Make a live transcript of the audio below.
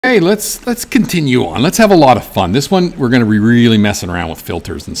Okay, let's continue on. Let's have a lot of fun. This one, we're going to be really messing around with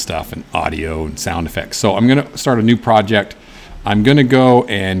filters and stuff and audio and sound effects. So I'm going to start a new project. I'm going to go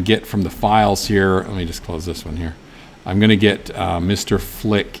and get from the files here. Let me just close this one here. I'm going to get Mr.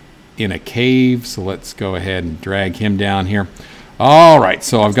 Flick in a cave. So let's go ahead and drag him down here. All right,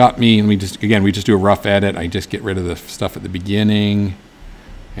 so I've got me. Let me just, again, we just do a rough edit. I just get rid of the stuff at the beginning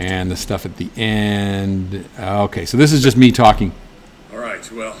and the stuff at the end. Okay, so this is just me talking. All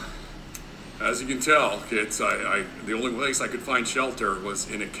right, well, as you can tell, kids, the only place I could find shelter was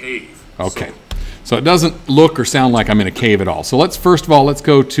in a cave. Okay, so it doesn't look or sound like I'm in a cave at all. So let's, first of all, let's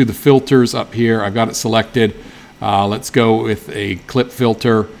go to the filters up here. I've got it selected. Let's go with a clip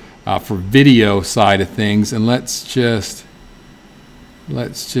filter for video side of things, and let's just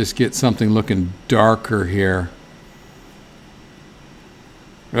get something looking darker here.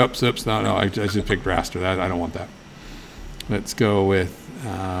 Oops, no, I just picked raster. That I don't want that. Let's go with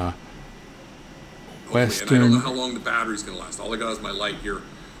Western. And I don't know how long the battery's going to last. All I got is my light here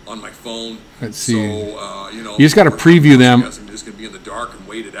on my phone. Let's see. So, you know, you just got to preview them. I'm just going to be in the dark and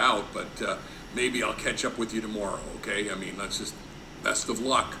wait it out, but maybe I'll catch up with you tomorrow, okay? I mean, that's just best of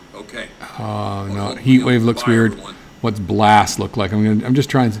luck, okay? Oh, no. Heat wave looks weird. Everyone. What's blast look like? I'm just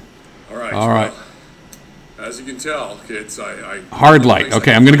trying to. All right. All right. Well, as you can tell, kids, hard light.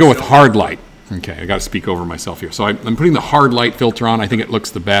 Okay, I'm going to go with hard light. Okay, I got to speak over myself here. So I'm putting the hard light filter on. I think it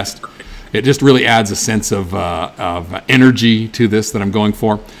looks the best. It just really adds a sense of energy to this that I'm going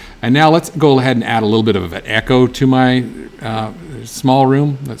for. And now let's go ahead and add a little bit of an echo to my small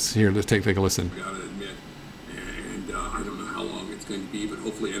room. Let's take a listen. I got to admit, and I don't know how long it's going to be, but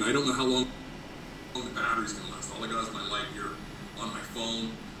hopefully, and I don't know how long the battery's going to last. All I got is my light here on my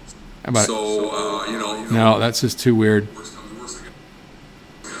phone. How about so, you know. No, that's just too weird.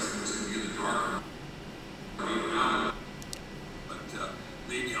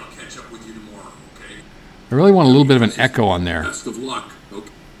 Maybe I'll catch up with you tomorrow, okay? I really want a little bit of an echo on there. Best of luck.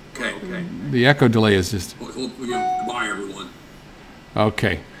 Okay. The echo delay is just. Goodbye, everyone.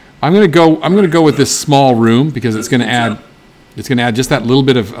 Okay, I'm gonna go with this small room because it's gonna add just that little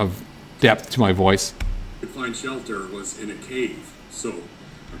bit of depth to my voice. To find shelter was in a cave, so.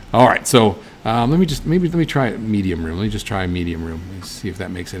 All right, so let me try a medium room. Let me just try a medium room. Let me see if that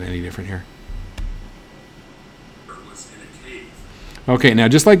makes it any different here. Okay, now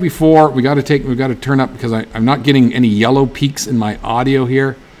just like before, we got to turn up because I'm not getting any yellow peaks in my audio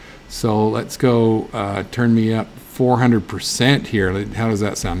here. So let's go turn me up 400% here. How does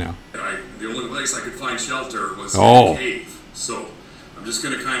that sound now? The only place I could find shelter was in a cave. So I'm just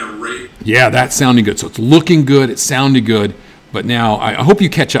going to kind of rate. Yeah, that's sounding good. So it's looking good. It sounded good. But now I hope you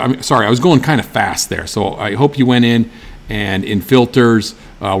catch up. I'm sorry, I was going kind of fast there. So I hope you went in and in filters,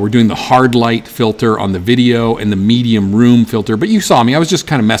 we're doing the hard light filter on the video and the medium room filter. But you saw me. I was just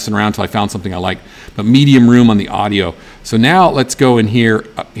kind of messing around until I found something I liked. But medium room on the audio. So now let's go in here,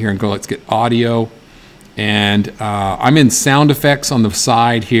 up here, and go. Let's get audio. And I'm in sound effects on the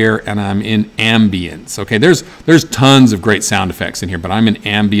side here, and I'm in ambience. Okay, there's tons of great sound effects in here, but I'm in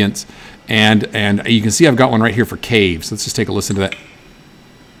ambience. And you can see I've got one right here for caves. Let's just take a listen to that.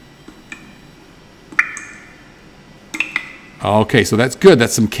 Okay, so that's good.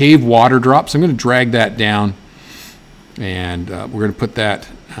 That's some cave water drops. I'm going to drag that down, and we're going to put that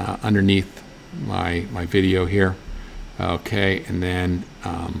underneath my video here. Okay, and then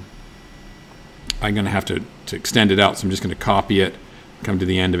I'm going to have to extend it out, so I'm just going to copy it, come to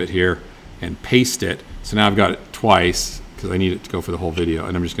the end of it here, and paste it. So now I've got it twice because I need it to go for the whole video,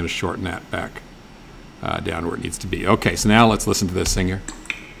 and I'm just going to shorten that back down where it needs to be. Okay, so now let's listen to this thing here.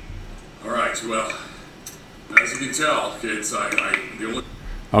 All right, well. As you can tell, kids,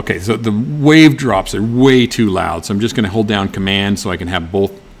 Okay, so the wave drops are way too loud, so I'm just going to hold down Command so I can have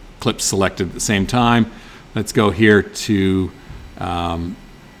both clips selected at the same time. Let's go here to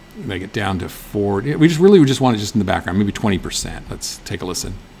make it down to 40. We just want it just in the background, maybe 20%. Let's take a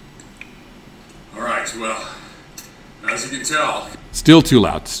listen. All right, well, as you can tell. Still too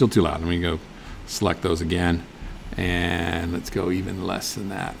loud, still too loud. Let me go select those again. And let's go even less than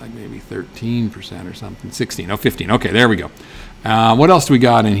that, like maybe 13% or something. 16, oh, 15. Okay, there we go. What else do we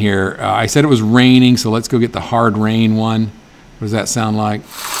got in here? I said it was raining, so let's go get the hard rain one. What does that sound like?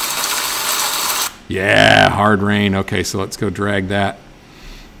 Yeah, hard rain. Okay, so let's go drag that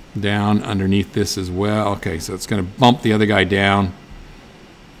down underneath this as well. Okay, so it's going to bump the other guy down.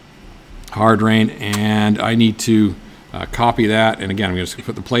 Hard rain, and I need to copy that. And again, I'm going to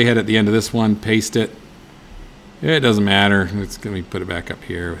put the playhead at the end of this one, paste it. It doesn't matter. Let me put it back up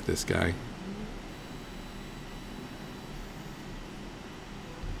here with this guy.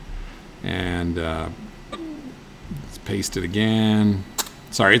 And let's paste it again.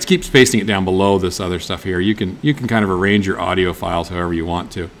 Sorry, it keeps pasting it down below this other stuff here. You can kind of arrange your audio files however you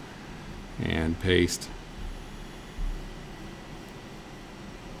want to. And paste.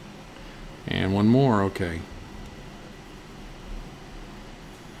 And one more, okay.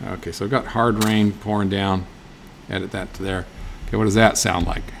 Okay, so I've got hard rain pouring down. Edit that to there. Okay, what does that sound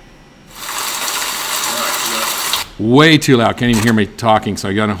like? Way too loud. Can't even hear me talking, so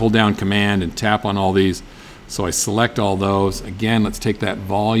I got to hold down Command and tap on all these. So I select all those. Again, let's take that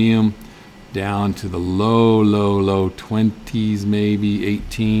volume down to the low 20s, maybe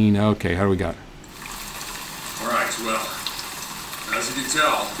 18. Okay, how do we got? All right, well, as you can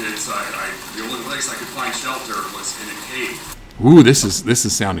tell, it's the only place I could find shelter was in a cave. Ooh, this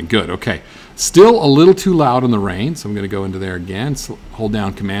is sounding good. Okay, still a little too loud on the rain, so I'm going to go into there again. Hold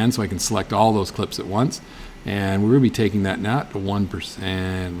down Command so I can select all those clips at once, and we're going to be taking that now to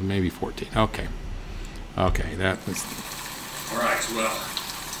 1%, maybe 14. Okay. Okay, that was... All right, well,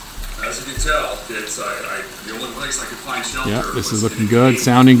 as you can tell, it's the only place I could find shelter. Yep, this is looking good,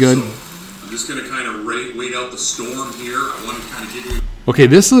 sounding good. So I'm just going to kind of wait out the storm here. I want to kind of give you... Okay,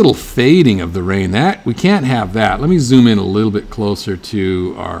 this little fading of the rain, that we can't have that. Let me zoom in a little bit closer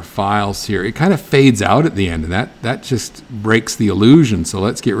to our files here. It kind of fades out at the end, and that just breaks the illusion. So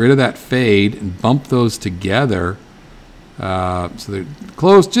let's get rid of that fade and bump those together. So they're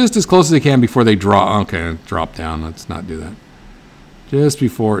close, just as close as they can before they drop. Okay, drop down. Let's not do that. Just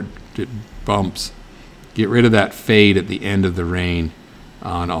before it bumps. Get rid of that fade at the end of the rain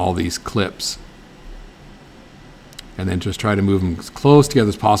on all these clips. And then just try to move them as close together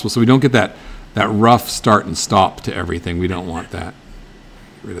as possible so we don't get that rough start and stop to everything. We don't want that.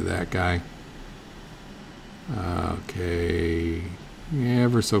 Get rid of that guy. Okay.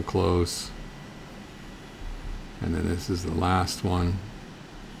 Ever so close. And then this is the last one.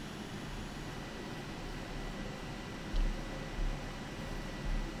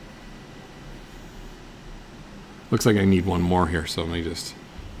 Looks like I need one more here, so let me just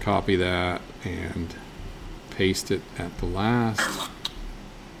copy that and paste it at the last.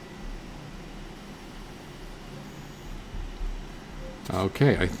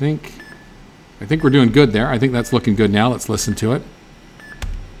 Okay, I think we're doing good there. I think that's looking good now. Let's listen to it.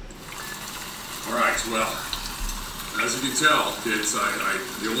 All right, well, as you can tell, it's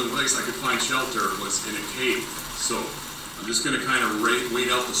the only place I could find shelter was in a cave. So I'm just going to kind of wait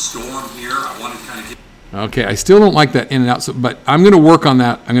out the storm here. I want to kind of get... Okay, I still don't like that in and out, but I'm going to work on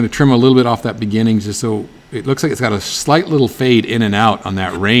that. I'm going to trim a little bit off that beginning just so it looks like it's got a slight little fade in and out on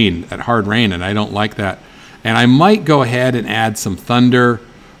that rain, that hard rain, and I don't like that. And I might go ahead and add some thunder.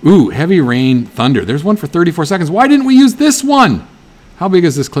 Ooh, heavy rain thunder. There's one for 34 seconds. Why didn't we use this one? How big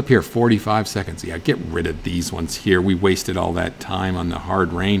is this clip here? 45 seconds. Yeah, get rid of these ones here. We wasted all that time on the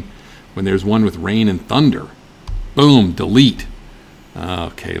hard rain when there's one with rain and thunder. Boom, delete.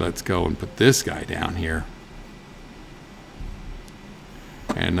 Okay, let's go and put this guy down here.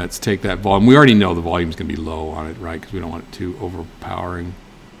 And let's take that volume. We already know the volume's going to be low on it, right? Because we don't want it too overpowering.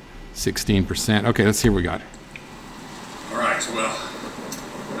 16%. Okay, let's see what we got. All right, well,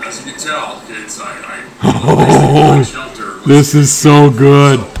 as you can tell, it's oh, this is so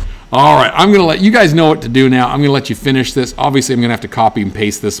good. All right, I'm going to let you guys know what to do now. I'm going to let you finish this. Obviously, I'm going to have to copy and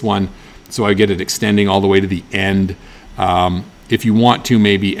paste this one so I get it extending all the way to the end. If you want to,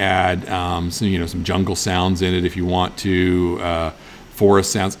 maybe add some jungle sounds in it. If you want to.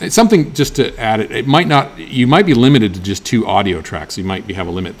 Forest sounds. It's something just to add it. It might not. You might be limited to just 2 audio tracks. You might have a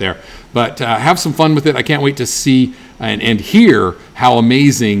limit there. But have some fun with it. I can't wait to see and hear how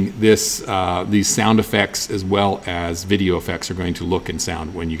amazing this these sound effects as well as video effects are going to look and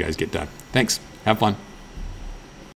sound when you guys get done. Thanks. Have fun.